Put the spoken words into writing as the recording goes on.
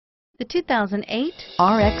The 2008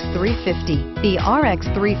 RX 350. The RX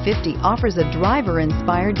 350 offers a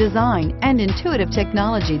driver-inspired design and intuitive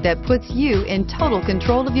technology that puts you in total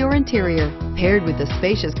control of your interior. Paired with a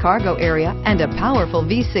spacious cargo area and a powerful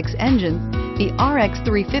V6 engine, the RX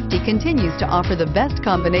 350 continues to offer the best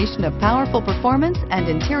combination of powerful performance and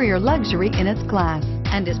interior luxury in its class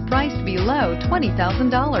and is priced below $20,000.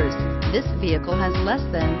 This vehicle has less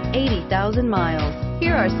than 80,000 miles.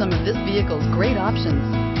 Here are some of this vehicle's great options: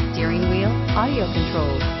 steering wheel audio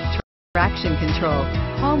controls, traction control,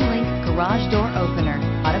 home link garage door opener,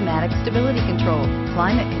 automatic stability control,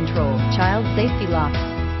 climate control, child safety locks,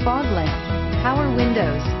 fog lamps, power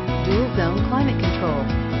windows, dual zone climate control,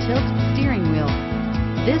 tilt steering wheel.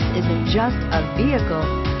 This isn't just a vehicle,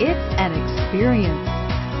 it's an experience.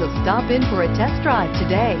 So stop in for a test drive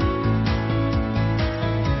today.